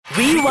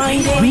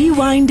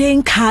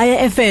Rewinding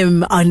Kaya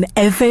FM on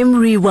FM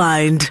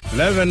Rewind.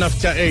 11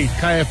 after 8,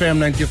 Kaya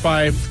FM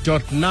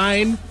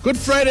 95.9. Good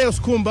Friday,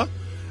 Skhumba.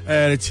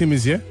 The team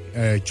is here.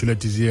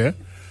 Juliet is here.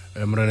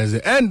 Mraneze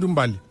and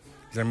Umbali.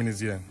 Jamin is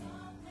here.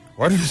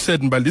 What you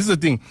said, Umbali, this is the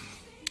thing.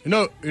 You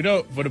know,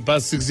 for the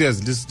past 6 years,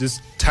 this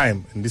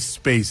time and this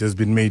space has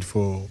been made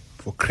for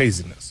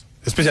craziness.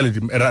 Especially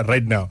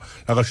right now.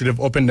 Like I should have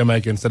opened the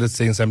mic and started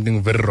saying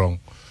something very wrong.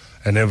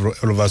 And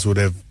all of us would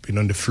have been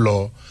on the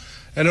floor.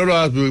 And all of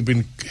us would have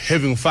been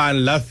having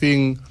fun,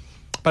 laughing.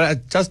 But I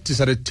just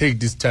decided to take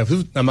this time.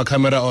 I'm a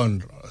camera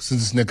on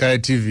since it's Nekaya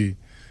TV.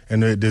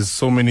 And there's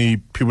so many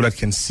people that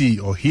can see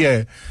or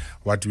hear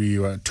what we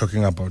were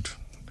talking about.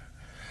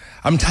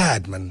 I'm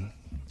tired, man.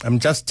 I'm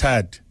just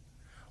tired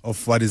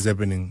of what is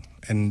happening.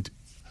 And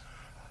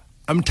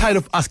I'm tired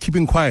of us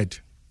keeping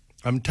quiet.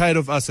 I'm tired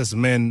of us as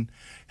men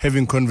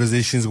having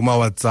conversations with my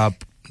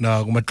WhatsApp,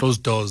 now with my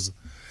closed doors,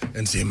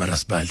 and say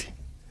Marasbali.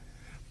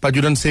 But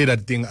you don't say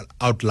that thing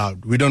out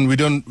loud. We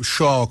don't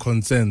show our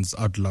concerns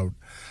out loud.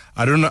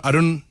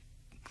 I'm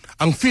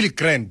feeling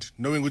grand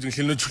knowing what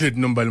you not treat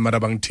number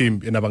marabang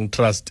team in abang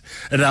trust.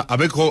 And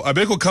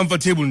abeko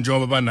comfortable in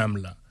job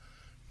namla.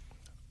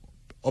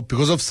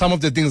 Because of some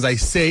of the things I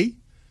say,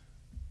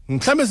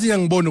 mhlambe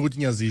siyangibona ukuthi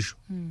ngiyazisho.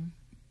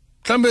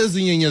 Mhlambe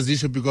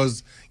siyengiyazisho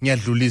because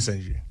ngiyadlulisa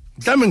nje.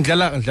 Mhlambe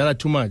ngidlala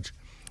too much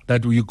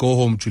that you go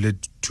home to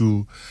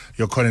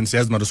your currency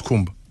as Mara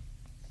Skhumba.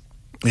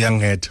 Young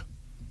head.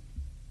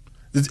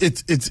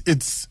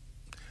 It's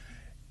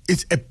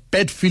a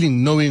bad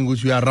feeling knowing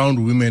that you are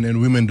around women and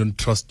women don't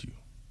trust you.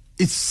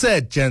 It's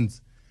sad, gents.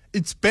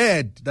 It's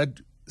bad that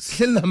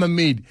Selama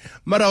made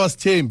Mara was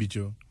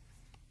tembi.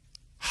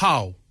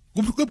 How?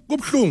 I'm gonna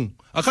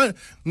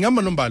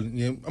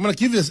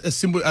give you a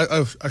symbol.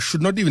 I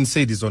should not even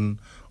say this on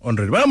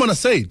radio, but I'm gonna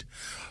say it.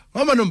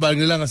 Mama nombal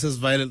ngilanga says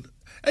violent.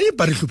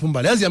 Ayibhari hlupha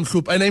umbali yazi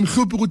yamhlupha ayina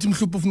imhlupha ukuthi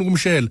imhlupha ufuna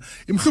ukumshela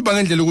imhlupha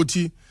ngendlela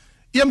ukuthi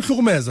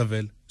iyamhlukumeza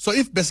vele. So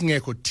if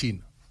besingekho thina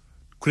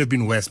could have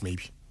been worse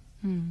maybe.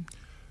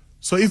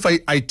 So if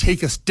I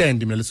take a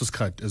stand in leso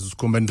sikhathi as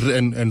Skhumba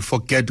and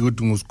forget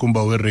ukuthi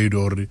nguskhumba we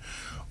radio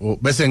or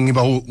bese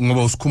ngiba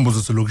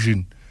uskhumbuzo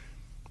selokishini.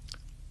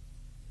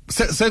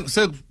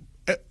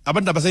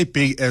 Abantu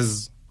abasayibheki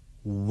as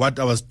what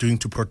I was doing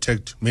to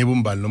protect maybe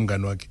umbali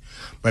nomngani wakhe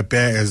my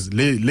pair as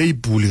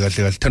leyibhuli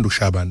kahle kahle thanda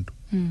ukushaya abantu.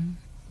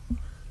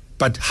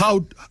 But how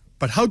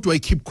do I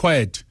keep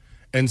quiet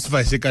and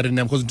sivayise ikareni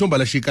yami because intombi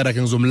la shikara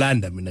ke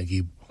ngizomlanda mina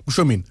kibo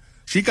kusho mina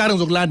shikara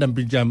ngizokulanda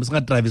mpinjami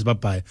singa drive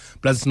isibabhaya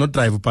plus it's not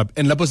drive upapa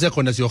and lapho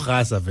siyakhona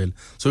siyohasa vele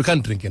so we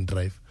can't drink and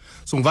drive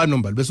so ngivana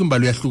nombali bese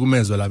umbali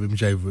uyahlukumezwa lapha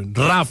emshayivweni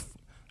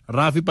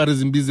rough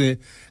iParis imbize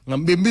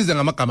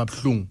ngamagama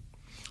abhlungu.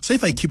 So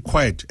if I keep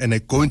quiet and I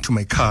go into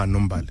my car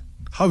nombali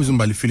how is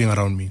umbali feeling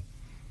around me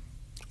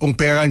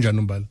ungibheka kanjani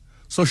umbali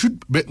so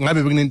should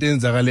ngabe bekunento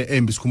enzakale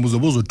embi sikhumbuzo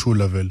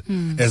bozothula vele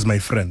as my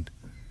friend.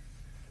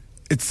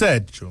 It's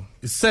sad, Joe.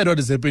 It's sad what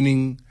is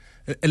happening.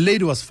 A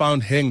lady was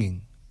found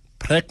hanging,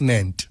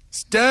 pregnant,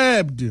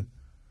 stabbed,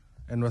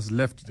 and was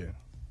left there.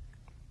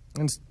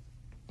 And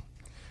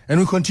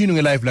we continue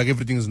in life like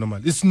everything is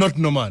normal. It's not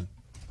normal.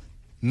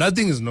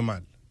 Nothing is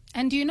normal.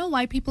 And do you know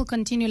why people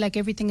continue like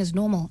everything is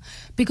normal?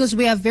 Because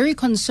we are very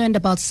concerned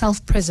about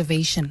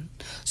self-preservation.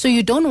 So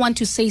you don't want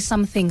to say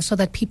something so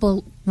that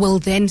people will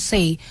then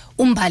say,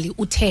 Umbali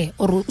ute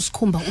or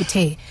Skhumba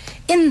ute.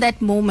 In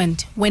that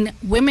moment, when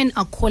women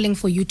are calling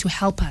for you to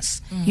help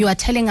us, you are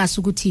telling us,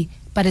 Uguti,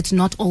 but it's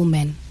not all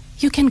men.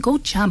 You can go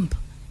jump.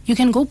 You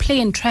can go play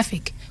in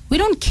traffic. We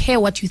don't care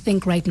what you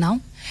think right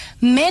now.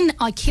 Men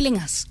are killing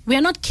us. We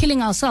are not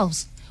killing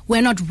ourselves.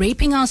 We're not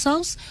raping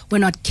ourselves. We're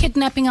not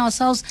kidnapping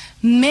ourselves.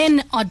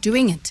 Men are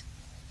doing it.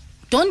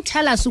 Don't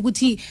tell us,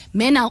 Uguti,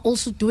 men are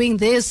also doing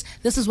this.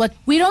 This is what...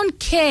 We don't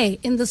care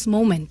in this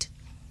moment.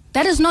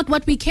 That is not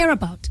what we care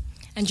about.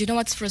 And you know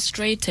what's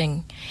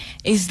frustrating?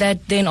 Is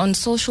that then on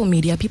social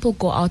media, people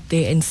go out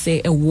there and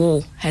say a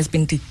war has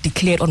been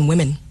declared on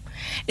women.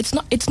 It's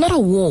not a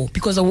war,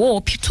 because a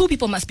war, two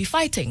people must be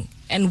fighting.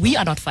 And we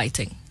are not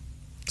fighting.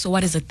 So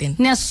what is it then?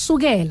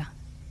 Nyasugela.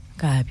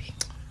 Gabi.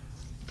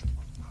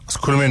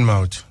 Sikhulume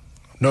mouth.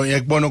 No,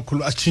 yakubona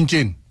ukukhuluma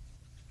asichincheni.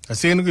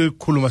 Asiyeni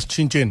ukukhuluma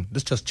asichincheni.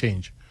 Let's just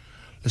change.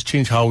 Let's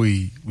change how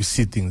we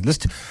see things.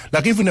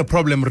 Like even a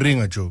problem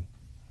ring Joe.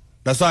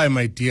 That's why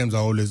my DMs are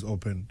always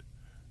open.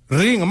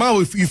 Ring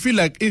if you feel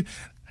like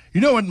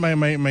you know what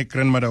my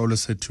grandmother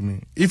always said to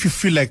me. If you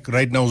feel like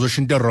right now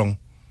uzoshinta wrong,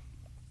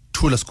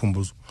 thula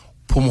Skhumbuzo,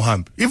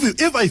 phumuhambe.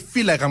 If I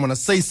feel like I'm gonna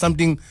say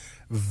something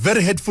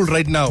very hateful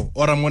right now,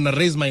 or I'm gonna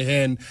raise my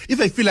hand,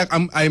 if I feel like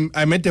I'm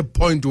at a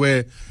point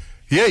where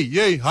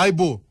Yay, hi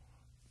bo.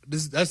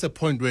 That's a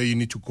point where you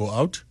need to go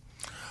out.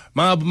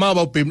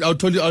 I'll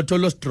tell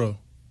you straw.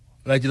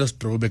 Like just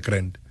straw be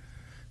grand.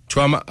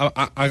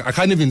 I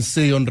can't even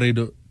say on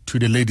radio to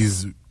the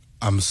ladies,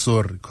 I'm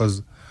sorry,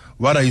 because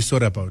what are you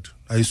sorry about?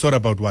 Are you sorry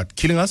about what?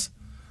 Killing us?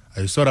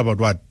 Are you sorry about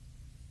what?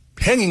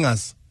 Hanging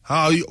us?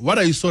 What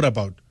are you sorry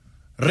about?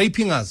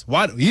 Raping us?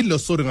 What? I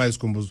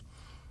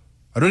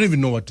don't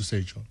even know what to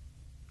say, John.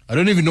 I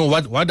don't even know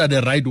what are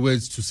the right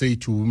words to say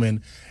to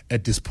women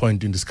at this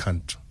point in this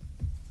country.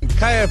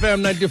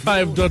 KFM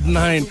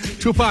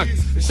 95.9. Tupac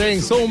saying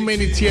so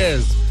many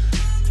tears.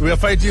 We are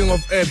fighting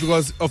off air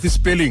because of his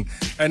spelling,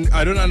 and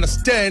I don't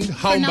understand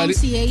how.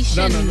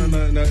 Pronunciation.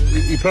 No.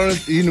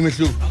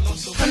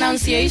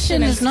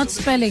 Pronunciation is not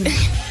spelling.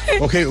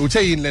 Okay,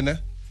 Lena.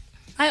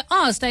 I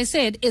asked. I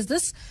said, "Is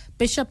this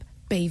Bishop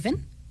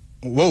Bavin?"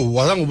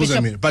 Whoa,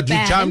 Bishop but you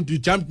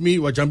Bavin. jumped me,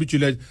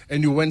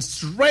 and you went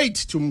straight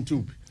to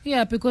Mtupi.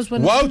 Yeah, because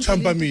when Wow,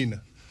 Champamina.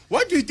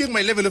 What do you think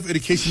my level of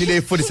education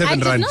is?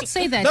 47 I rand. did not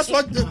say that. That's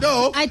what.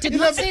 No, I did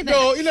not say that.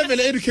 No, 11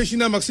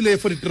 education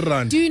is 43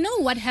 rand. Do you know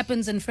what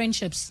happens in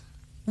friendships?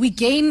 We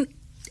gain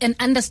an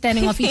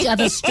understanding of each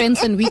other's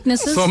strengths and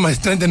weaknesses. So my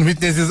strengths and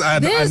weaknesses are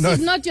This not. is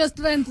not your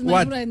strength, my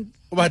What? friend.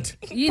 What?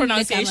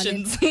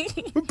 Pronunciations.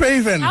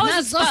 Pavin. How is it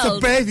It's a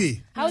spelled?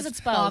 baby. How is it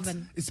spelled?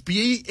 Pavin. It's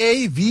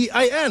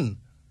Pavin.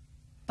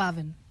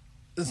 Pavin.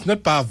 It's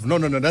not Pav. No.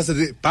 That's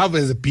Pav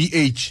is a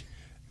PH.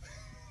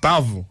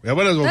 Pav.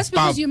 That's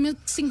because you're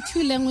mixing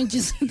two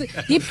languages.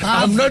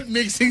 I'm not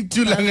mixing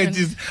two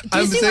languages. Do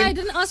you see why I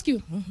didn't ask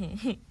you?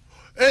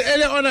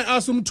 Earlier on, I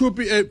asked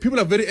Mtupi, people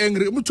are very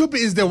angry. Mtupi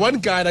is the one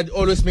guy that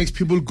always makes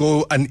people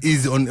go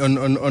uneasy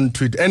on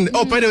Twitter. And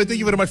oh, by the way, thank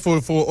you very much for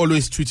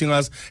always tweeting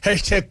us.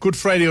 Hashtag Good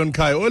Friday on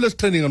Kai. Always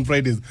trending on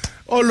Fridays.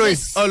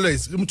 Always.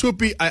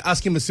 Mtupi, I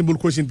asked him a simple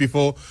question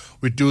before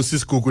we do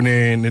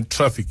Skhumba and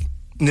traffic.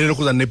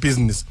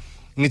 Business.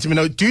 Do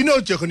you know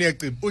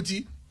Chekoni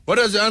Uti? What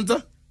was the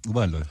answer?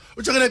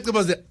 Uchakana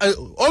was the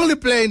only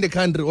player in the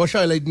country.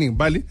 Washa Lightning,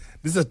 Bali.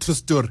 This is a true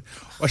story.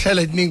 Washa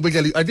Lightning,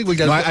 I think we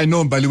can. No, I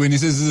know Bali when he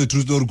says this is a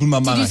true story.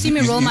 Did you see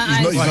me roll my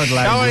eyes? He's not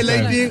lying. Shower this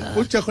time. Lightning,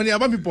 Uchakoni,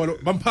 Abamipolo,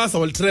 Bampasa,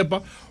 or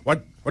Trepa,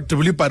 what to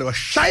believe, but was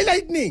Shy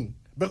Lightning.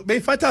 Bay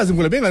Fatas and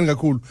Gulabanga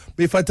cool.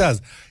 Bay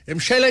Fatas.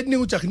 Shy Lightning,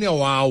 Uchaknia,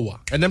 wow.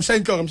 And I'm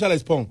saying, I'm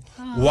Shalais Pong.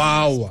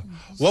 Wow.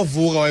 What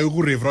Vuga, you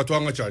river,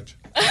 Ratuanga Church.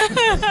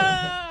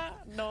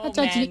 No,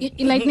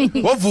 Lightning.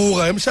 What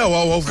Vuga, I'm sure.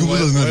 Skhumba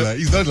does not lie.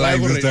 He's not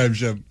lying this time,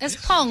 Shem. It's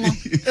Pong.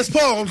 It's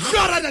Pong.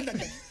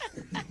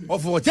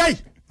 What Vuga? Jay,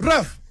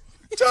 Ruff.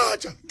 Cha.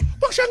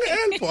 Bakshang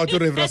elpo. Ato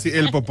revrasi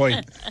elpo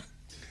boy.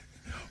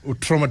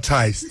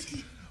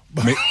 Traumatized.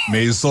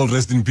 May his soul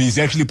rest in peace.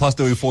 He actually passed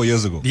away 4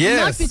 years ago. Yes.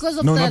 Not because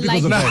of No, the not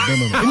because of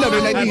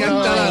lightning.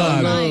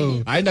 that.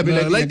 No. I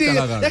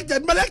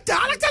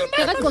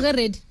got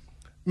red.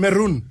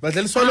 Maroon. But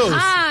then swallows.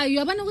 You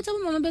are going to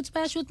mama bet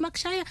by shoot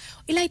Makshaya.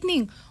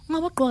 Lightning.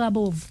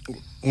 Above.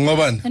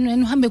 Ngoban. And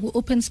when you go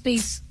open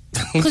space.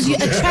 Because you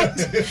attract.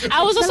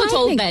 I was also the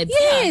told lightning. that.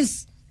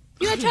 Yes.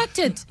 You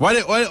attracted.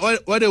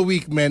 What a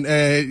week, man.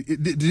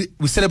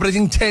 We're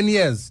celebrating 10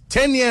 years.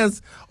 10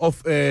 years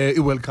of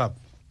World Cup.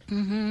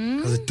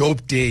 It was a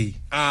dope day.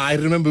 I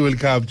remember World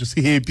Cup. Just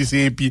happy.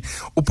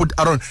 Put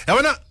Aaron.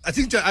 I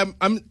think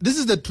this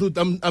is the truth.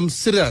 I'm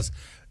serious.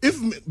 I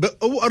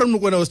don't know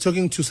when I was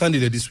talking to Sandy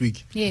this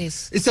week.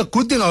 Yes. It's a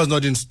good thing I was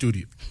not in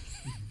studio.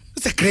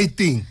 It's a great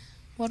thing.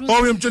 What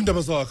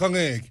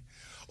was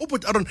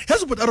Uput Aaron,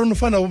 has put Aaron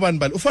ufana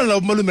ubanbal. Ufana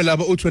malume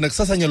laba uthi wena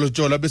kusasanya lo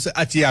jola bese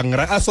athi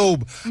yangra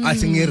asoba.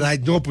 Athi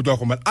ngiright no put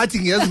wakho mali. Athi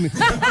ngiyazi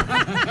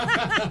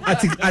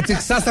athi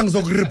kusasa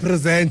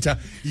ngizokurepresenta.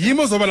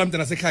 Yimo zoba la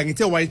mntana sekhaya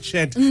ngithe white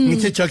shirt,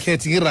 ngithe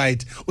jacket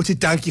ngiright. Uthi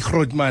donkey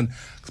grot man.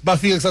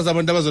 Bafika kusasa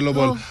abantu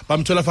abazolobola.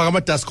 Bamthola faka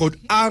ama dust coat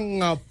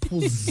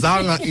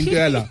angaphuzanga into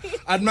yala.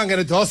 Athi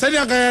mangene do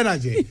seniyangena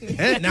nje.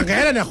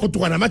 Nangena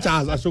nekhuthuka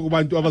namajazi asho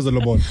kubantu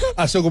abazolobola.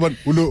 Asho kubantu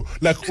ulo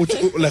like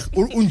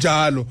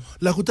unjalo.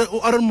 Like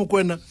Aaron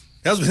Mukwena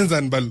yazi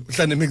wenzani balo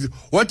uhlane mix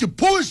what you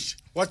push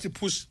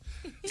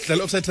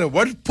hlala upside down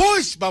what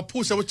push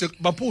bapush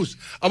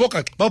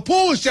aboka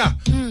bapusha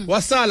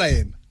wasala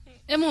yena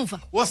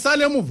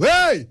wasala emuva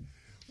hey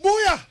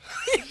buya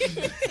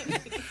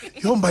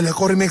yomba le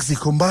kore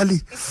Mexico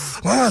mbali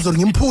ngazo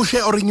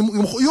ngimphushe or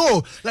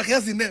yo like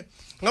yazi ne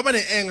ngaba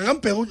ne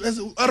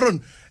ngambheka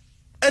Aaron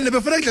and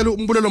befuna kudlala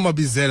umbulelo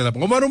mabizela lapha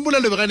ngoba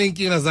umbulelo bekane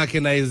inkinga zakhe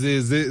naye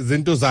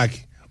zento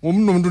zakhe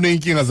umuntu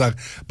unenkinga zakhe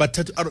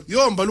bathatha Aaron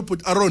yomba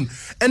luput Aaron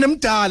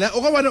enemdala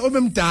okwabana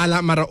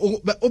obemdala mara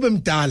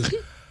obemdala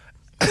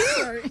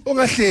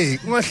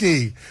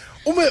ungahleki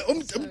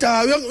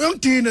umdala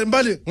uyangidina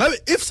mbali ngabe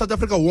if South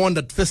Africa won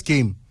that first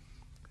game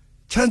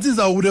chances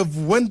I would have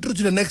went through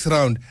to the next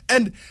round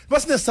and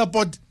wasne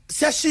support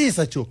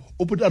siyashisa jo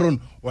uput Aaron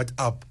what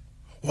up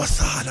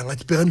wasala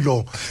ngathi bheka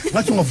ndlo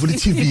ngathi ungavula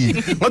iTV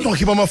ngathi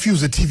ungakhipha ama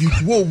fuse eTV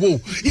wo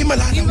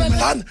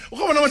imalana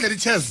ukubona amadlala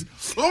chess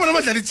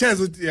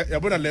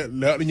yabona le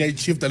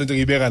nyayichifta lento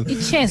ngiyibeka la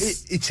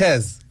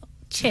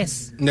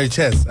chess no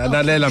chess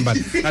analela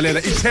mbali alela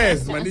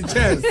ichess man it's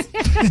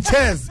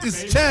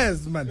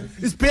man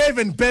it's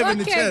paving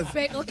chess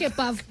okay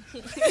Pav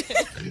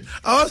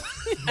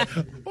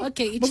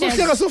okay chess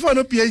bafika sofa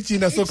no PhD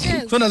na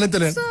sona lento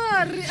lena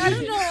sorry I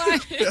don't know why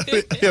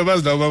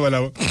yabazi la baba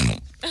lawo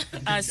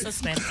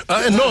Suspend.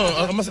 No,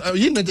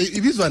 yini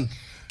this one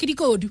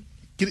Kidikodu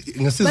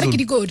ngesizulu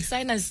Kidikodu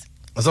Signers.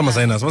 asama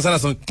sinus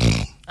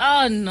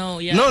Oh no,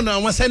 yeah. no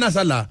ama sinus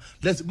ala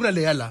let's kuna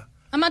le yala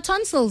Ama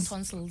tonsils.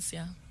 Tonsils,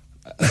 yeah.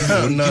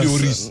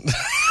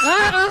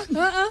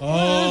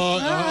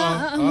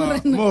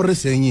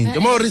 Morris engin.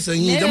 Morris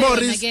Lele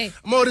Morris. ke.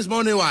 Morris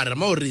Monewar.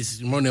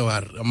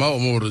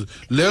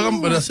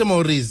 Lega se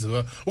Morris.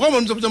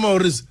 Ukama mtso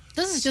Morris.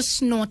 This is just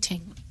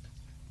snorting.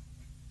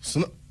 It's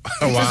a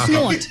Wow.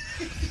 snort.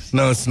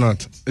 No, it's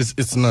not.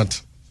 It's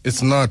not.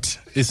 It's not.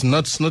 It's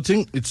not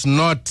snorting. It's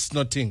not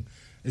snorting.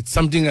 It's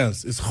something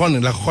else. It's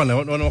khone like khone.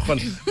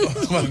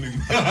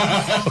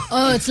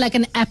 Oh, it's like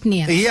an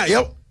apnea.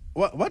 Yeah.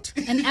 What?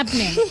 An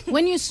apnea.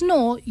 When you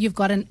snore, you've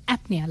got an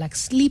apnea, like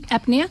sleep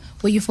apnea,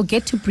 where you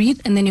forget to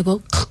breathe and then you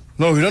go.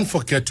 No, you don't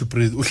forget to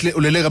breathe.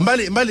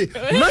 Mbali.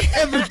 Not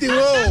everything.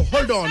 Oh,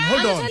 hold on.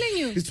 I'm telling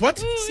you. It's what?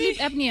 Sleep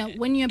apnea.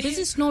 When you're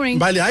busy snoring.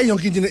 Mbali, hayi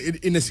yonke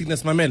into in a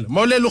sickness mamela.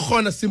 Mawulela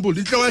ukhona simple.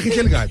 Inhloko yakhe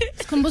ihleli kabi.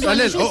 Skhumbuzo,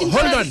 Lalela, ngisho ukuthi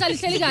hold on. inhloko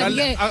ihleli kabi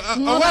ke.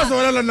 Akwazi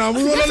walala nabo.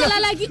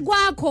 Usalala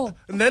kwakho.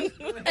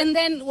 And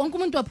then wonke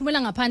umuntu waphumela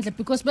ngaphandle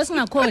because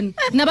besingakhona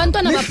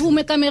nabantwana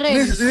baphume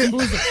ekamereni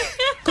Skhumbuzo.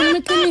 Khona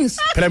iqiniso.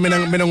 phela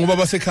mina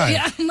ngubaba sekhaya.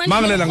 Yeah, manje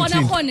Mangilela ukhona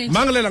ngithini? khona nje.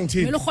 Mangilela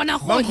ngithini? Kumele ukhona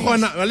khona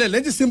Mangikhona, lalela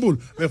lento simple.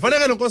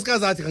 Befanele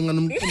lonkosikazi athi kancane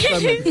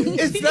umqamela.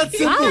 It's that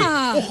simple.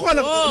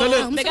 Ukhona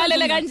lalela.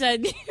 Bekalele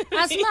kanjani?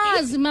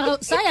 Asimazi mara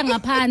saya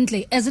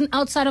ngaphandle as in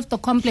outside of the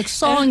complex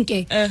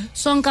sonke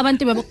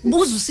abantu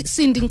bebuza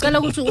Sindi ngicela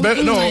ukuthi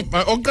No,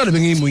 oqala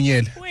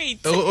bengiyimunyela.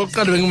 Wait.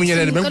 Oqala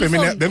bengimunyela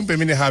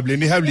bengibhemene hable.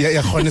 Ni hable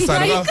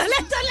yakhonisana.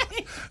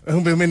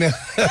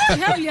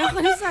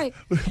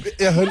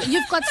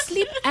 You've got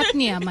sleep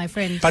apnea, my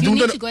friend. But You you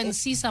need don't- to go and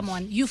see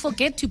someone. You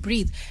forget to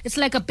breathe. It's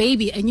like a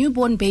baby. A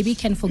newborn baby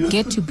can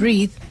forget to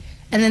breathe,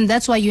 and then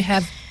that's why you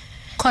have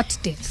cot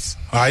deaths.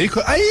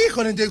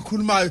 Ayikho lento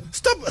ekhulumayo.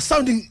 Stop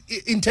sounding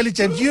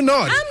intelligent. You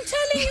not. I'm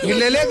telling you.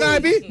 Ngilele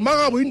kabi,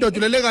 mangabe uyindoda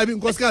ulele kabi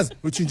inkosikazi,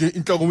 utshintshe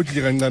inhloko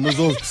umuthi kancane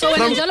uzoza. So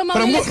wena njalo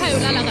mawule ekhaya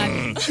ulala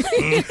kabi.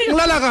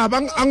 Ngilala kabi,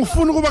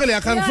 angifuni ukuba kule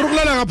yakhe, ngifuna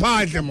ukulala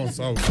ngaphandle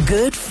mosawo.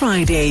 Good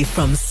Friday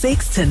from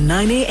 6 to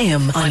 9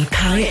 a.m. on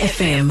Kai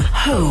FM,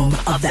 home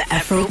of the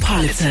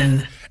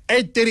Afropolitan.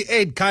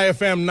 8:38 Kai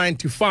FM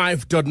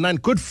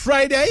 95.9. Good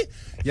Friday.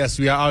 Yes,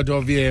 we are out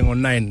of here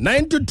on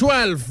 9 to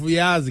 12.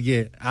 Yazi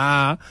ke.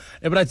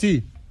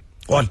 Ebrati.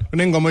 What?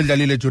 Unengoma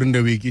edlalile during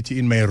the week ithi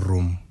in my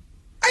room.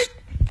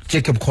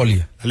 Jacob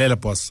Collier. Lalela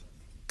boss.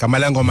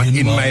 Kamala ngoma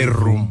in my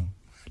room.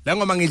 La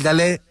ngoma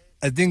ngidlale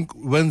I think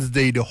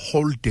Wednesday the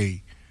whole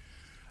day.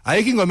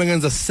 Ayikho ingoma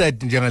engenza sad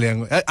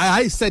njengale.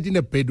 I sad in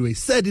a bad way,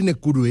 sad in a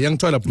good way.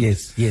 Yangithola bro.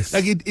 Yes.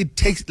 Like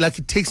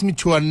it takes me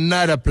to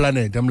another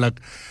planet. I'm like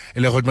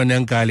elehotman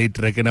yankale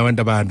track and abantu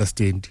aba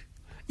understand.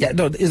 Yeah,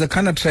 no, it's a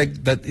kind of track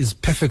that is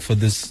perfect for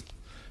this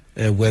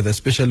weather,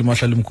 especially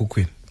Marshall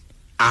Mkukwini.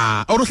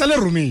 Awuhlale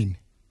roomini.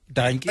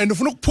 Thank you. And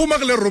ufuna ukuphuma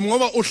kule room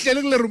ngoba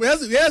uhlele kule room.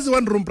 Yazi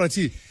one room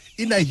prathi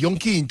ina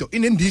yonke into.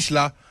 Inendish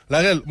la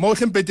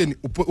mawuhle empedeni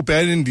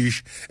ubhekana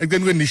nendish.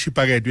 Ekuteni kwendish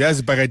ipacket.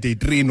 Uyazi ipacket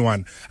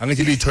 3-in-1.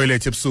 Angithi li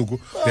toilet ebusuku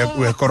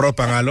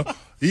uyakorobha ngalo.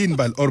 Yini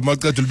bal or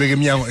mawuceda ulibeke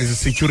eminyango as a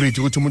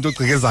security ukuthi umuntu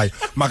ogcekezayo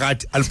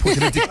makathi aliphuthe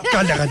lethi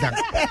kanda.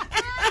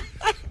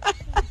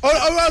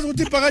 Awazi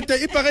ukuthi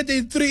ipacket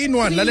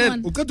 3-in-1 lalela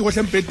uqeda ukhohle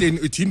empedeni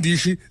uthi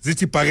indishi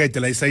zithi ipacket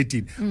la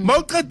isayidini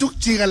mawuqeda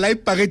ukujika la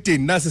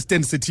ipacketini nasi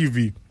stand se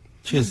TV.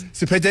 Cheers.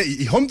 Siphethe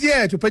i-home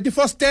theater, uphethe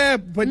i-4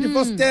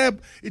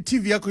 step,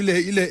 i-TV yakho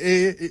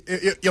ile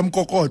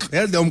yamkokotlo,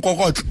 yazi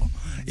yamkokotlo.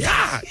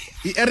 Yeah,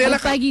 i-area la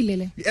Awufakile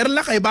le. i-area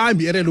la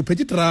kayibambi i-area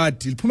uphethe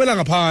idradi, liphumela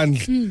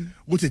ngaphandle.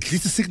 Ukuthi at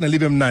least isignal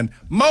libe mnandi.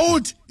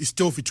 Mawuthi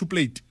i-stove 2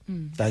 plate.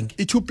 Thank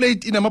you. I-2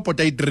 plate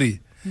inamabhoda ayi-3.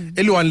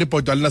 Eli-1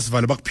 lebhoda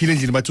alinasivalo bakuphile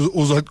endlini bathi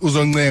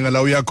uzoncenga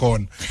la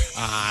uyakhona.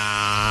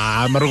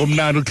 Mara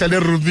komnandi uhlala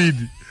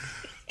erumini.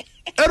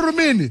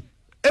 Erumini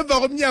emva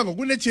komnyango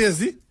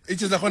kunejezi,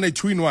 ijezi lakhona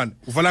i-2-in-1.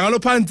 Uvala ngalo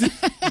phansi,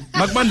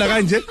 makubanda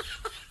kanje.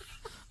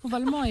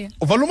 Uvala umoya.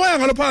 Uvala umoya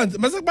ngalo phansi,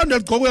 mase kubanda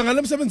uyagqoka ngalo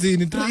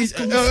emsebenzini.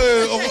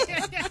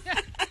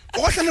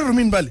 Ukohlala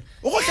erumini bale.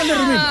 Ukohlala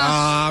erumini.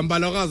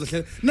 Mbala akazi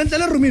hlala.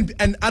 Nanhlala erumini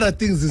and other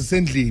things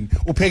isendlini.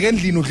 Upheka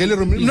endlini udlela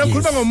erumini. Mina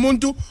ngikhuluma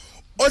ngomuntu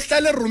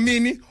ohlala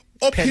erumini,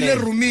 ophile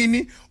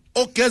erumini,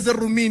 ogeza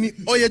erumini,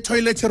 oye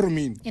toilet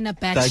erumini. In a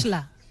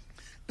bachelor.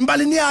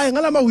 Mbali niyaye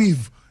ngalama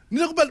weave.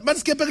 Nilokuba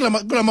maniskepe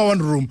kulama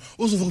one room.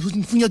 Uzovuka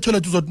mfunya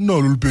toilet uzothi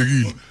no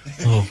lubhekile.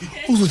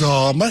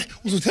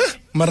 Uzothi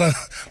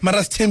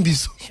mara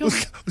sithembiso.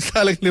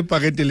 Uhlala kule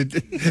bucket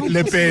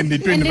le pen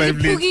 25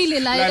 liters. Phukile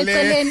la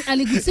eceleni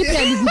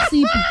alikutsiphi.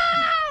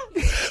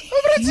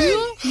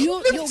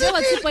 You go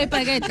to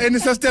packet.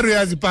 And sister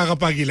uyazi phaka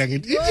phakila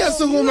ngithi. Ithi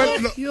sukuma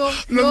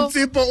lo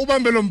mtsipho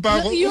ubambe lo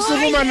mpako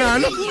usukuma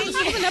nalo.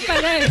 Usukuma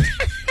packet.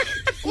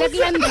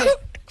 Yakulande.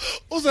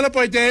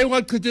 Uzolapha ide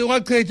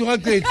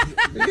ungachithi.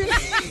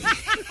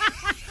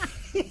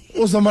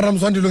 Uzamara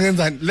mswandilo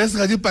ngenzani?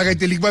 Lesingathi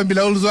ibhakethi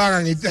likubambila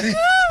uluzwanga ngithi.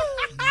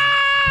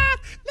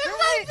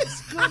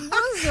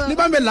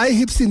 Libambe la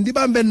ihipsin,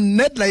 libambe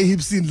net la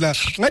ihipsin la.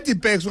 Ngathi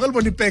ipex,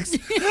 ukalibona ipex.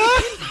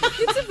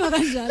 Itsipha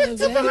kanjalo.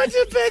 Ngathi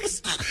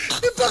ipex.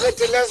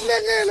 Ibhakethi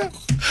lesilengela.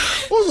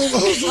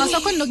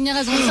 Asakhona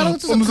nokunyakaza ngisaba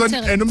ukuthi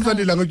uzokutheka.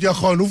 Nomsandi la ngokuthi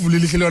uyakhona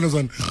uvulile ihlelwana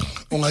zona.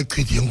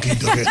 Ungachithi yonke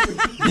into ke.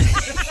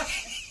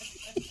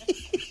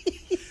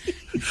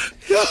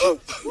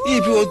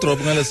 Iphi o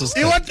drop ngaleso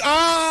sikhathi?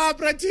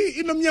 Brati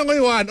inomnyango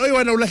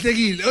oyi-1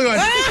 ulahlekile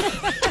oyi-1.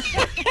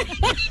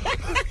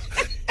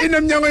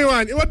 Inomnyango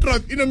oyi-1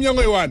 iwardrobe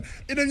inomnyango oyi-1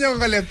 inomnyango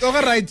ka left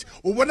oka right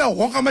ubona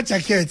wonke ama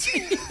jacket.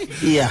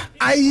 Yeah.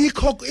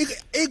 Ayikho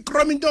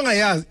ichrome into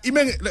ongayazi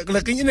ime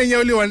like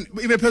inenyawo li-1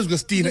 ime phezulu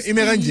kwesitina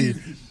ime kanje.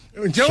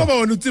 Njengoba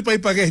wona utsipa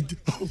ibhakede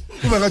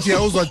ube ngathi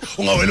uyawuzwa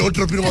ungawele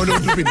wardrobe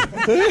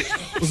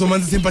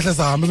uzomanzisa impahla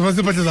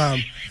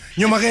zami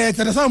nyoma ke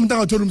thina sama umuntu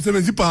angathola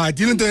umsebenzi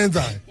ibhadi into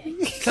yenzayo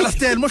hlala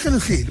still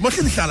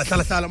mohleli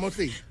hlala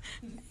mohleli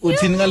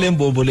uthini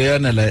ngalembombo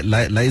leyana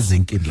la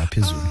izinkini la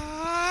phezulu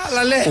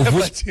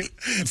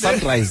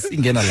sunrise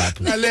ingena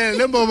lapho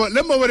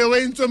lembobo le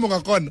wayintswemo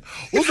ngakhona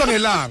uzwa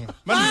ngelanga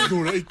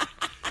mandidlula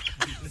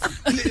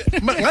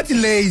ngathi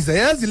laser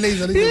yazi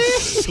laser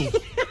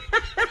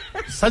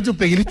sathi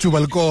ubhekile ijuba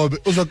likobe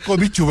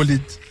uzakoba ijuba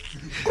lithi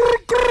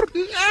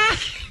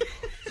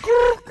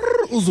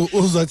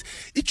uzothi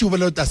ijuba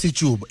lo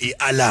dasijuba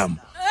ialarm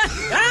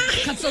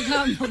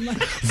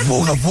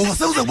vuka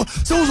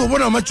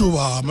sewuzobona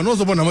amajuba manje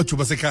uzobona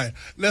amajuba sekhaya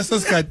leso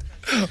sikhathi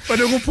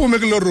fanele kuphume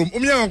kulo room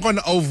umnyango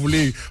ngakhona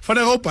awuvuleki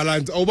fanele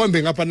awubalance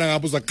awubambe ngapha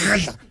nangapha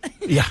uzaqhadla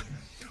yeah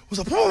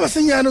uzaphuma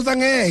basenyana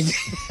uzangeke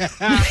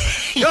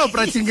yo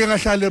brati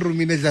ngingahlala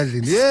eroomini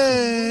edladlini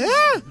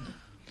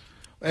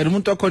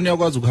umuntu wakhona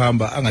uyakwazi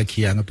ukuhamba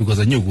angakhiyanga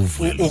because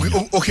anyukuvula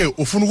okay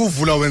ufuna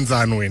ukuvula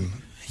wenzani wena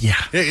yeah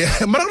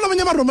mara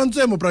kulamanye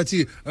amaromantsemo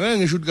brati angeke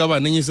ngisho ukuthi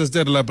kabani enye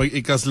sister lapha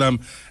eKaslam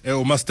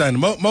uMastani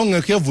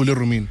mawungekho yavula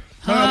eroomini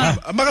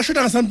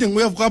makashuta something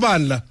uyavuka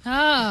kabani la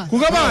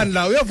kukabani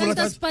la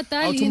uyavula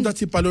awuthi umuntu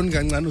athi balloon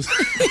kancane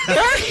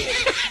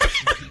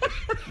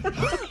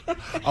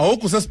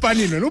awukho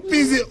sesipanini wena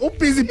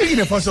ubusy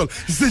picking a fashion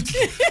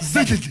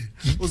zithi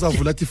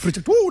uzavula athi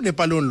fridge ne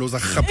balloon lo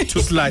uzahap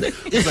to slide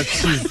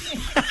uzachiza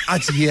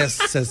athi yes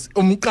says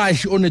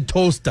umqashi une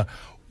toaster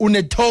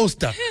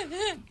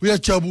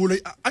uyajabula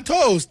a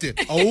toast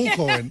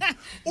awukho wena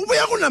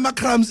ubuya kunama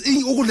crumbs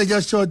ukudla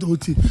nje short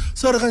uthi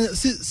sorry kanye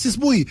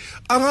sisibuyi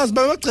angazi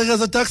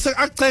babagcekeza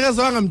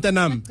akucekeza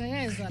ngamntanami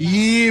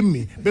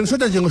yimi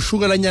bengishoda nje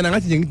ngoshukela nyana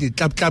ngathi nje ngithi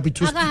clap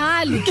toast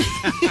akahali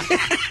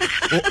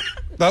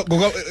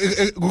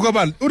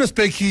Gugabani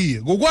unespec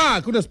here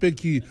ngokwakhe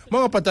unespec here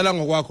mangabhadala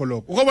ngokwakho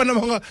lokho ukubona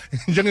manga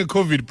njenge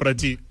covid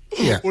brati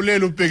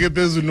ulele ubheke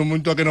phezulu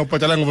nomuntu wakhe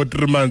nawubhadala ngo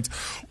 3 months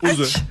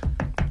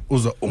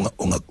uza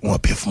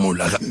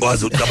ungaphefumula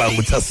wazi ucabanga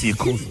ukuthi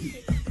asikho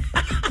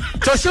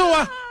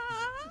Joshua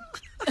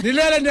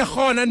nilele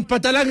nekhona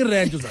nibhadala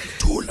ngerent uza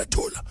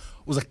thula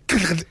uza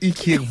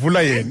ikhiye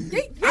kuvula yena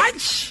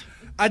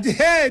athi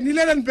hey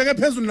nilele nibheke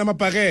phezulu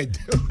namabhakede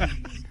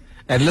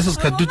and leso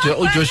sikhathi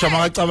uJoshua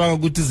makacabanga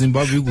ukuthi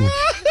Zimbabwe ikuphi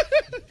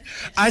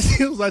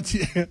athi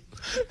uzathi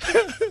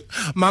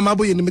mama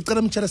buye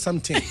nimicela mtshela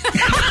something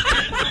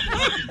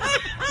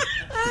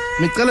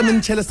micela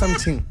mtshela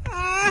something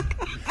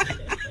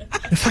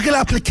fakela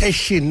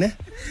application ne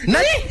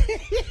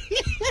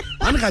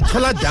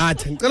angathola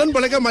data ngicela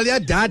niboleka imali ya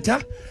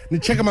data ni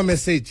check ama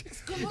message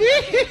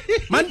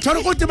man thola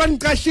ukuthi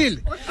baniqashile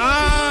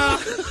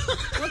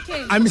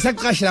okay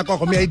amisaqashila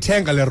kwakho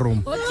miyayithenga le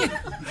room okay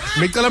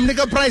ngicela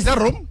mnika price ya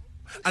room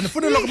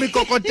anifuna lokho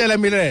mikokotela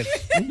milele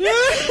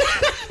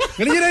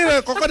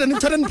ngiye kokota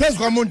nithola niphezulu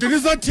kwamuntu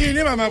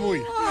nizothini mama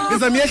buyi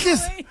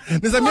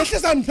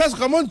nizamyehlisa niphezulu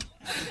kwamuntu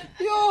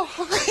yo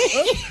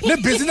le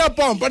business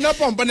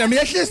pompa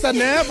namiyehlisa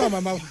never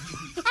mama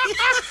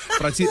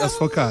Prati as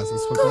focus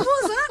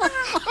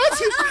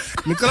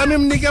ngicela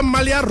nimnike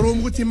imali ya room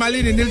ukuthi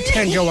imalini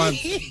nilithenge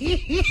once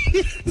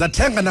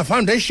zathenga na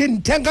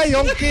foundation thenga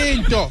yonke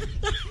into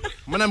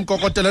mana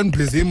mkokotela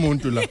nibhizi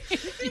umuntu la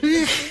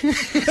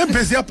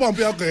ebhizi ya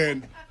pompa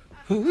yakena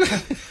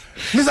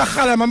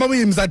nizakhala mama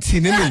buyi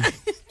mzathini mina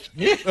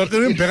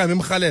ngibheka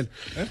nemkhalela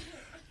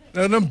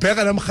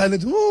nombheka namkhalela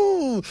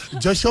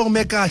Joshua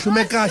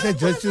umekahle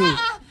Joshua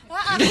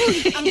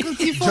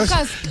Uncle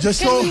focus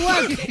Joshua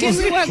can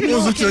we work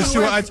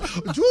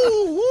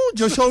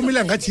Joshua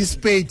umila ngathi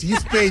spade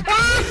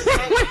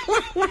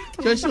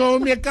Joshua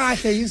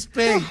umekahle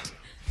ispade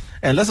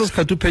and leso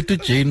sikhathi uphethe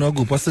uJane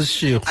wakupha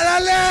sesishiro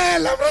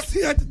alalela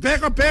brasiyathi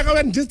bheka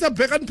wena just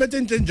bheka niphethe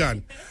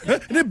njani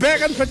ni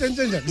bheka niphethe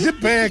njani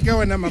zibheke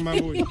wena mama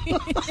buyi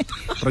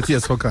Prati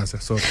as focus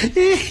sorry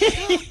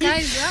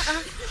guys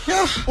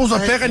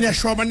uzobheka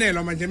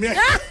niyashwabanelwa manje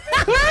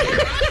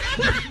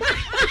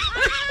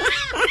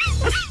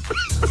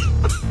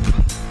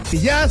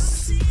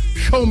Yes,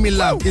 show me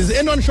love. Is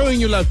anyone showing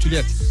you love,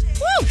 Juliet?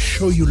 Woo!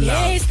 Show you love.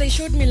 Yes, they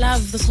showed me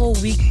love this whole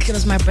week. It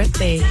was my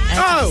birthday.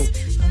 I'm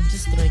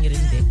just throwing it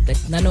in there,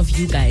 but none of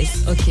you guys.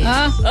 Okay.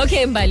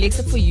 Okay, Mbali,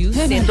 except for you.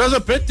 It was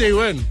a birthday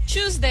when?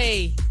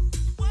 Tuesday.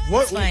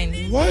 What? It's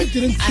fine. Why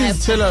didn't you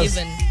tell us?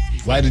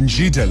 Why didn't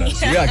she tell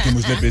us? Yeah, it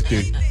was their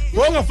birthday.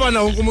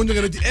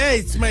 Hey,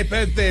 it's my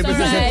birthday. It's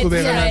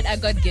alright. I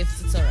got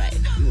gifts. It's alright.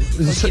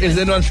 Is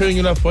anyone showing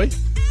you love, boy?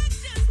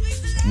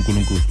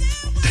 Nkulunkulu.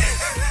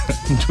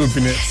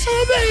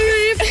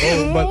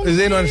 Oh, but is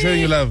anyone showing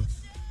you love?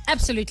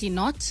 Absolutely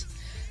not.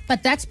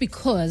 But that's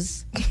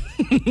because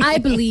I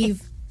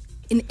believe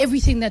in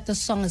everything that the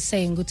song is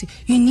saying. Guti.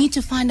 You need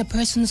to find a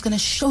person who's going to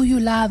show you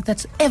love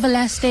that's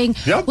everlasting,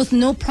 Yep. with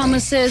no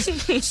promises.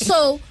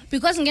 So,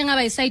 because ngeke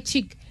ngaba side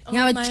chick,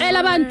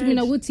 ngiyatshela abantu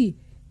mina ukuthi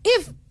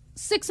if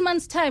 6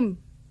 months time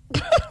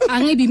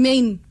angibi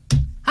main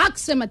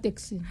akusema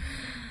taxi.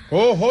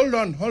 Oh, hold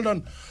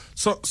on.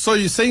 So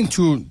you're saying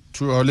to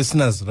our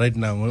listeners right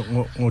now,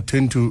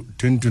 10 to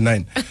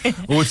 9,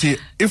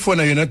 if when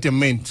you're not the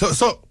main,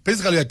 so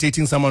basically you're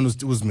dating someone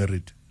who's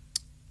married,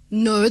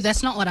 No,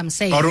 that's not what I'm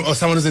saying. or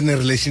someone who's in a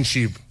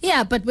relationship.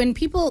 Yeah, but when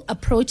people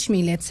approach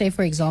me, let's say,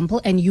 for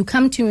example, and you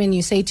come to me and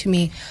you say to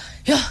me,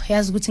 yo,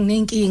 here's guting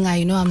nenkinga,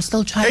 you know, I'm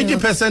still trying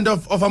 80%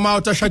 of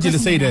Amauta Shadil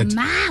say that.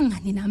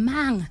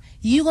 Ninamanga.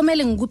 You go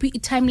mailing gupi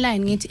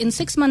timeline. In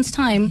 6 months'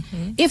 time,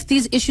 if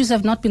these issues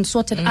have not been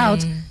sorted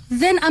out,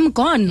 then I'm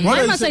gone. What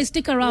Why is must it? I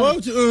stick around? Why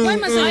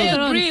must I I stick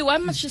around? agree. Why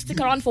must you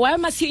stick around for? Why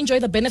must he enjoy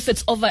the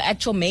benefits of an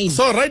actual main?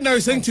 So right now you're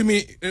saying to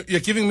me,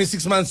 you're giving me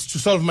 6 months to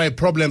solve my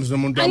problems. I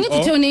need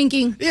to tell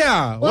nenking.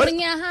 Yeah. Or What?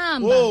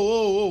 ngiyahamba.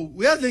 Whoa.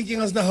 We are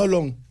thinking as now how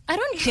long? I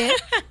don't care.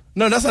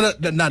 No,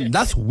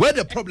 that's where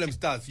the problem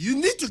starts. You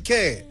need to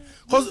care.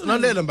 Because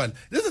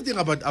there's the thing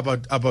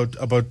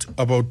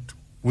about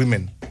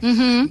women.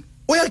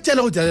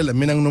 Uyakutshela ukuthi yalela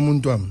mina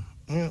nginomuntu wami.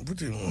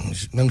 Futhi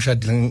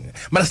ngangishadile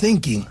mara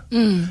sinenkinga.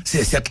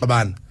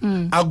 Siyaxabana.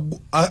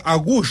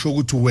 Akusho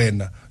ukuthi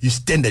wena you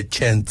stand a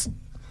chance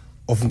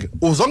of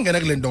uzongena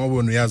kule nto ngoba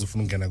wena uyazi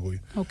ufuna ukungena kuyo.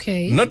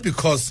 Okay. Not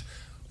because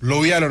lo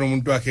uyala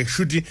nomuntu wakhe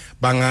kushuthi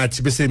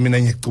bangathi bese mina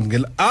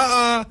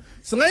ngiyacumukela.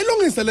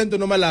 Singayilungisa lento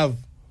noma love.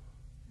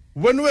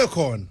 When we're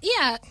con.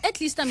 Yeah,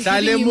 at least I'm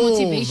giving you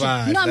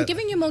motivation. No, I'm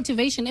giving you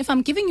motivation. If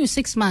I'm giving you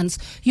 6 months,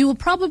 you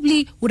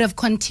probably would have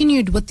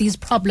continued with these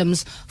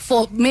problems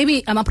for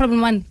maybe I'm a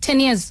problem 10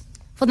 years.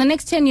 For the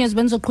next 10 years,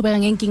 wonke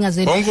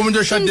umuntu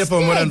oshade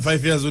for more than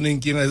 5 years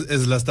unenkinga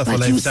as last for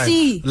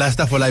lifetime. Last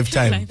for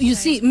lifetime. You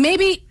see,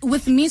 maybe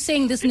with me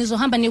saying this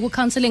nizohamba niku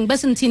counseling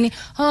bese ngithini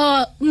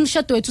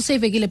umshado wethu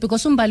usevekile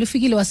because umbali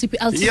ufikile wasiphi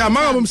ultimate. Yeah,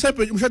 mama umshado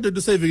wethu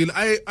usevekile.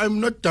 I'm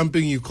not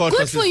dumping you.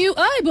 Good for you.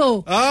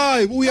 Ayibo.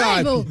 Hayi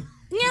uyaphi?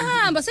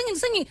 Ngiyahamba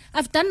sengi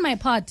I've done my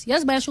part.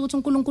 Yazi bayasho ukuthi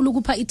uNkulunkulu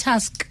kupha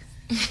itask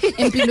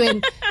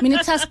empilweni.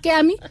 Mina itask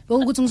yami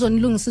ukuthi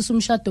ngizonilungisisa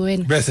umshado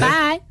wena.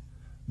 Bye.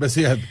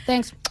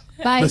 Thanks.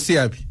 Bye.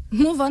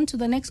 Move on to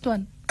the next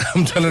one.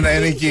 I'm telling you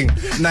anything.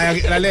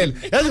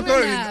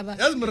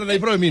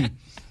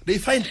 They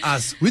find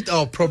us with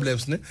our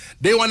problems. Ne?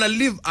 They want to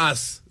leave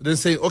us. They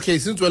say, okay,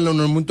 since we're not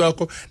going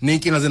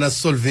to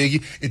solve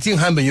it, it's in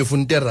hand you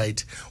find the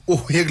right.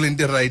 Oh, you're going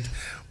to right.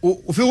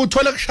 If you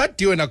told us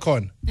shut you in a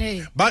con,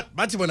 but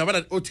you want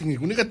to oting, you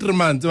need 3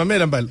 months.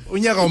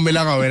 Unyaka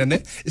umelanga wena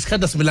ne.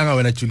 Iskada smelanga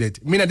wena Juliet.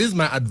 Mina, this is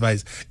my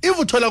advice. If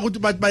you told us good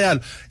about bayal,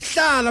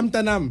 hlala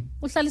mtanam.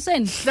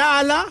 Uhlaliseni.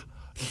 Hlala.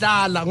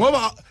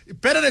 Ngoba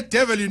better the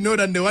devil you know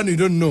than the one you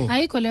don't know.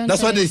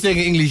 That's what they say in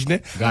English,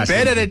 ne?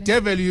 Better the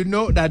devil you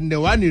know than the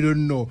one you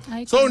don't know.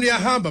 So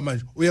uyahamba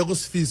manje,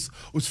 uyakusifisa,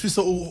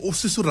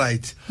 usifisa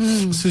right.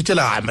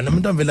 Usitshela man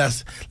umuntu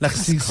amvelas like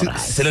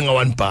siselenga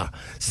 1 bar.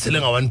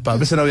 Siselenga 1 bar.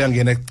 Bese na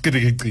uyangena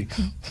qiqiqi.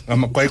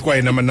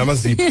 Ngamakwaikwai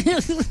namazipho.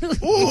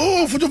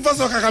 Futhi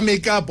umfasa wakhe ka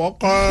makeup.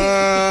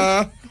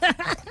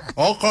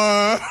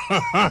 Okay.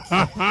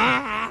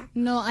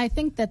 No, I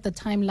think that the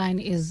timeline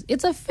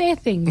it's a fair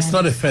thing. It's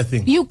not a fair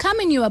thing. You come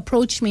and you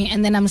approach me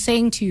and then I'm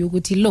saying to you,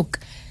 Guti, look,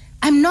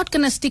 I'm not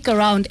going to stick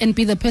around and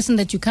be the person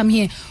that you come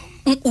here.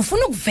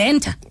 Ufuna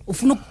ukuventa,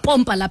 ufuna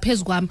ukupompa la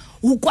phezu kwami.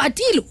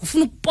 Ukwatile,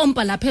 ufuna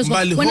ukupompa la phezu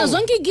kwami. Wena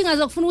zonke inkinga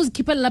zakufuna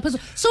uzikhiphela la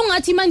phezulu. So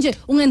ngathi manje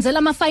ungenzela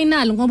ama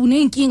final ngoba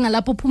unenkinga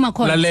lapho phuma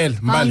khona. Lalela,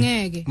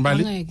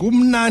 Mbali.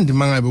 Kumnandi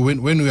mangabe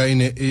when we are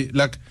in a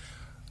like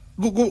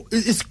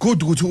it's good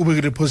ukuthi ube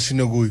kule position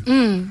yokuyo.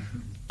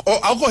 Oh,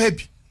 I'll go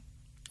happy.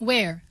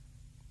 Where?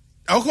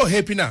 I'll go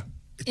happy now.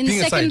 In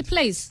second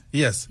place?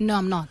 Yes. No,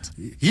 I'm not.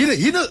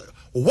 You know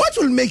what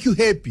will make you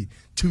happy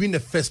to win the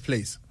first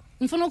place?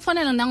 What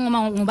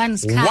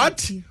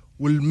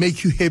will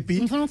make you happy?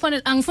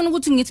 Angifuna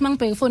ukuthi ngithi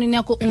mangibheke phone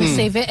yakho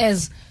ungisave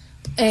as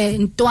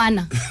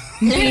Ntwana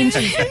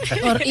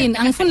or in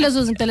angifuna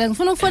lezo zinto lezo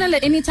ngifuna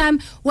ukufonela anytime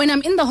when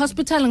I'm in the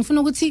hospital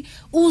ngifuna ukuthi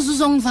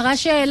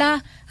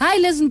uzongivakashela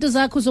hayi lezi zinto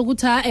zakho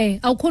zokuthi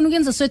awukhona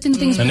ukwenza certain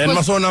things and then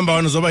maso number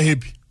 1 uzoba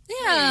happy.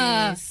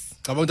 Yeah.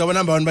 Cabanga abo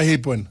number 1 ba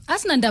happy wena.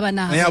 Asinandaba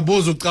na.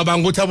 Ngiyabuza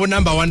ucabanga ukuthi abo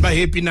number 1 ba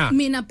happy na.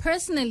 Mina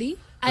personally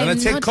I'm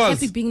not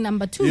happy being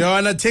number 2. You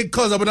wanna take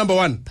calls about number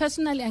 1?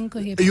 Personally, I'm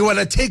happy. You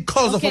wanna take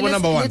calls of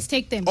number 1? Let's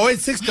take them.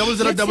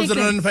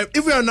 086000095.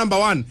 If we are number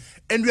 1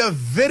 and we are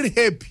very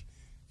happy.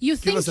 You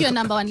think you're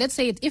number 1. Let's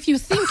say it. If you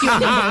think you're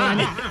number 1,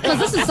 because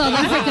this is South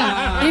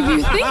Africa. If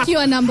you think you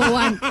are number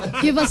 1,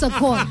 give us a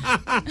call.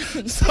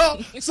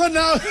 So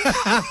now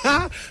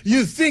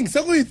you think.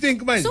 So who you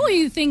think, man? So who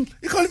you think?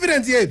 You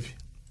confident, yeah?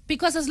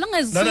 Because as long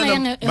as No,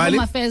 Home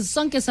Affairs,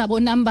 sonke sabo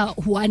number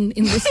 1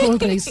 in this whole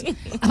race.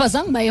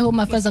 Abazang by Home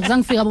Affairs,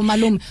 azang fika bo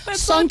malum.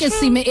 Sonke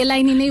sime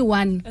eline ne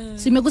 1.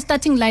 Sime ku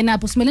starting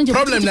lineup usimele nje.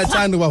 Problem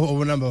nathanda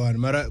uba number 1,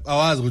 mara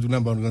awazi ukuthi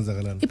number 1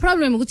 kwenzakalani. The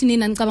problem ukuthi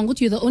nina ngicabanga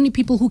ukuthi you're the only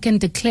people who can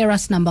declare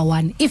us number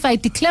 1. If I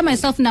declare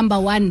myself number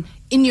 1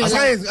 in your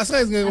life,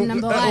 I'm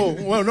number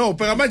 1. Oh, no,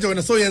 phela manje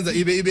wena so yenza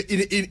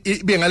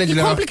ibe ngale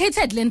ndlela.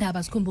 Complicated le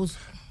ndaba Skhumbuzo.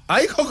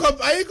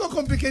 Ayikho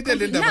complicated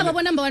le ndaba.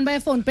 Nabo number 1 by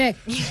phone back.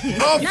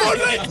 Oh,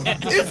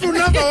 if you're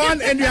number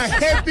 1 and you are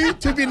happy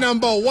to be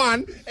number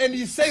 1 and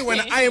you say when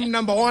I am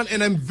number 1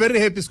 and I'm very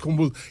happy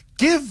Skhumbuzo,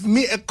 give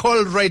me a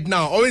call right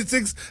now.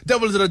 086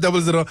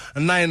 0000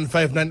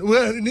 959.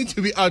 We need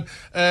to be out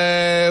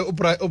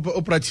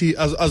uprachi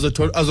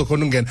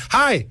azokhonungen.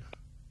 Hi.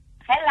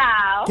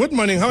 Hello. Good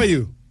morning. How are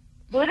you?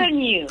 Good on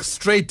you.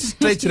 Straight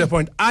to the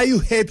point. Are you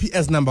happy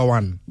as number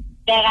 1?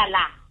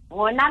 Tegala.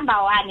 We're number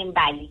 1 in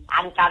Bali.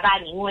 I'm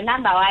Kabani. We're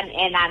number 1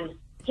 and I'm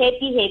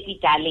happy,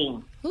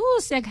 darling. Ooh,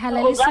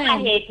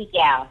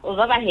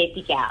 Ugoba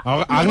happy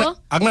girl.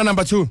 Agna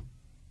number 2?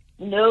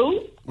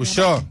 No. You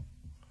sure?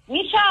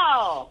 Me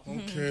sure.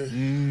 Okay.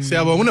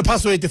 Siyabonga une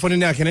password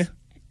efonini yakhe ne?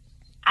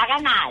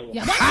 Akanayo.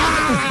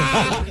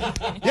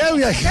 Yeah,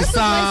 we are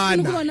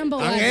son. Number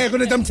 1. Angeke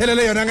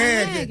unetamthelele yona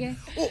ngeke.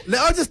 Oh,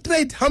 let us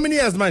straight. How many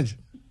years manje?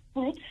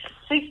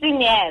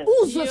 16 years.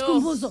 Uzwa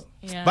Skhumbuzo.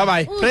 Bye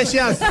bye.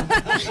 Precious.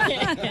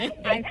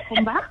 Hi,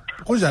 Skhumba.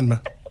 Kunjani ma?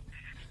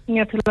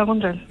 Ngiyaphila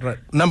kunjani? Right.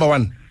 Number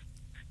 1.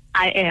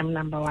 I am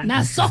number 1.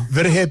 Naso.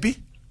 Very happy?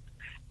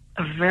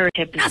 Very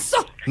happy.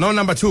 Naso. No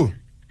number 2.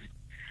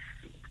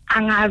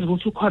 Angazi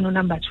ukuthi ukhona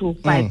number 2,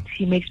 but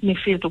he makes me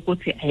feel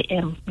ukuthi I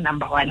am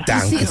number 1.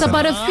 See, it's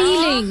about a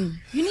feeling.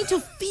 You need to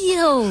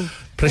feel.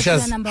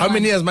 Precious. How How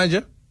many years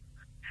manje?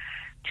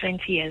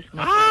 20 years.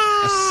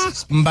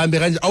 Mbambe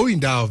kanje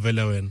awuyindawo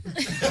vele wena.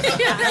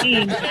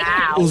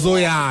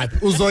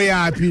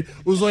 Uzoyapi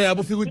ufika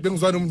ukuthi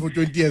bengizwana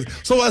umuntu 20 years.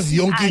 So wazi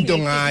yonke into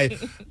ngaye.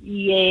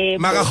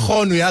 Yebo.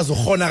 Makakhona uyazi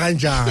ukhona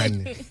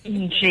kanjani.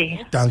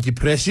 Nje. Thank you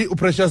Precious.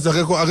 Uprecious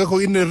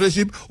akekho in a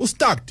relationship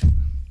ustucked.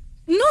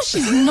 No,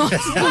 she's not.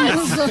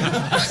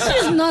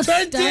 She's not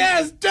 20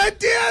 years.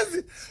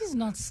 She's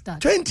not stuck.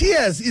 20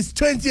 years. It's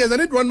 20 years. I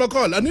need one more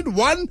call. I need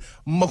one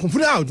more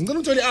out. I'm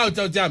going to tell you out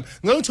jam.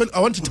 I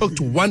want to talk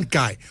to one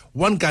guy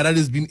that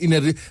has been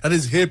that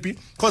is happy.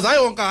 Because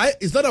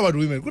it's not about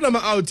women. Kuna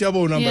out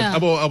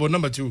about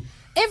number 2.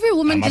 Every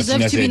woman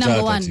deserves to be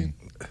number 1.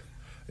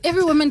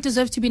 Every woman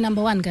deserves to be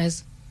number 1,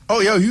 guys.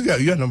 Oh yeah,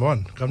 you are number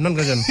 1.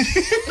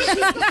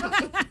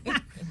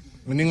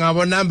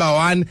 Ningabo number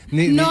 1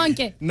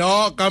 Nonke.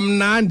 No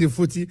kamnandi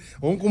futhi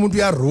wonke umuntu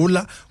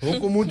uyarula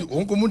wonke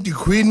umuntu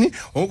iqueen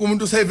wonke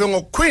umuntu usave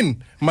ngoqueen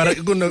mara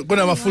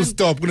kuna full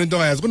stop kunento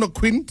ngayazi kuno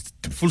queen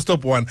full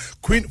stop 1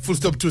 queen full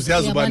stop 2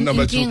 siyazi about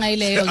number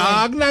 2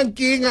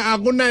 akunankinga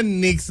akuna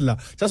nix la.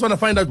 Just want to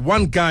find out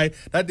one guy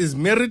that is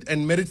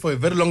married for a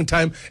very long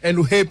time and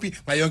who happy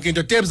ngayonke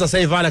into tabs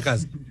asayivala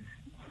kazi.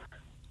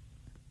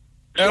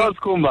 Hello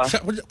Skhumba.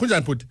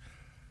 Kunjani futhi?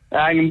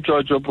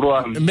 Ngimjojo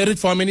bro. Married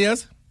for how many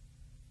years?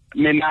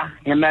 Mina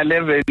ngina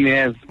 11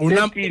 years.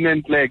 15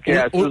 and like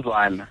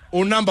Suzwana.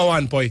 Number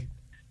 1 boy.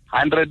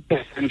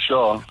 100%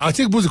 sure. I'll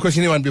take buzi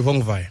question one before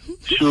ngivaya.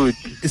 Shoot.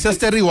 It's a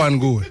steady one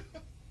go.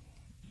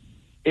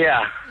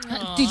 Yeah.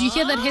 Did you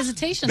hear that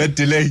hesitation? That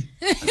delay.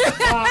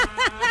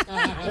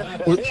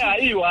 Yeah,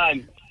 he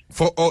won.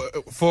 For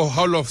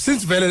how long?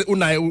 Since vele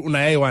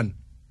unai one.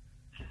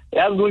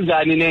 Yazi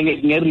kunjani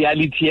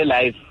nge-reality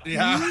ye-life.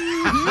 Yeah.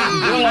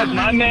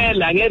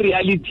 Ngiyazimamela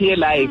nge-reality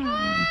ye-life.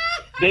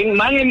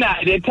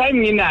 The time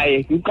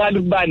nginaye ngiqala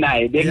ukuba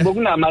naye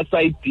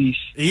bekukunama-side dish.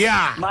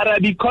 Yeah. Mara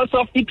because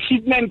of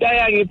i-treatment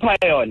ayangipha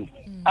yona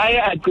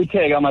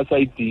ayachitheka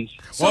ama-side dish.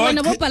 So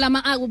wena bodlala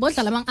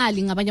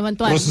ama-ali ngabanye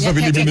abantwana.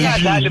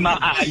 Ngadlala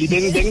ama-ali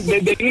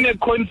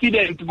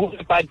bengine-confident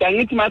but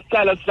angithi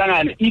masiqala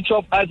sihlangane each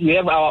of us we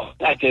have our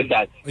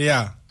agendas.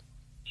 Yeah.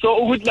 So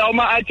ukuthi lawo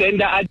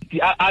ma-agenda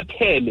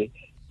aphele,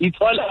 it's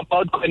all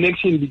about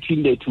connection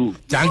between the two.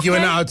 Thank you,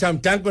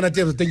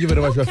 thank you very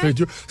much for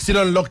you. Still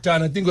on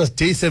lockdown. I think it was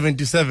day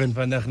 77.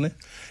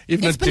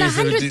 It's been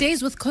 100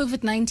 days with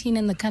COVID-19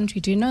 in the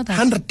country. Do you know that?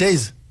 100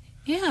 days.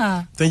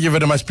 Yeah. Thank you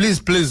very much.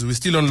 Please, we're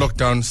still on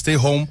lockdown. Stay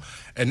home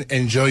and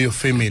enjoy your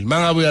family.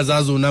 Mangabu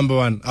yazazu number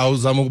 1.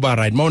 Awuzama ukuba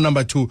right. Mo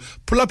number 2.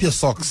 Pull up your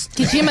socks.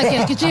 Kichima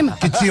kel.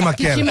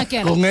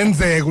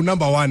 Kungenzeka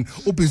number 1.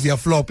 Upis ya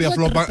flop. We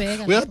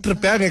are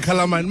preparing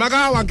kalaman.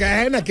 Magawa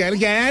ngena.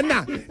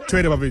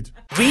 Twede babit.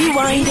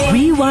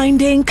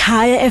 Rewinding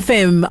Kaya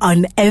FM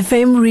on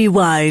FM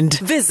Rewind.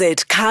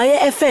 Visit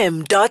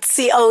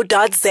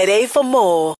kayafm.co.za for more.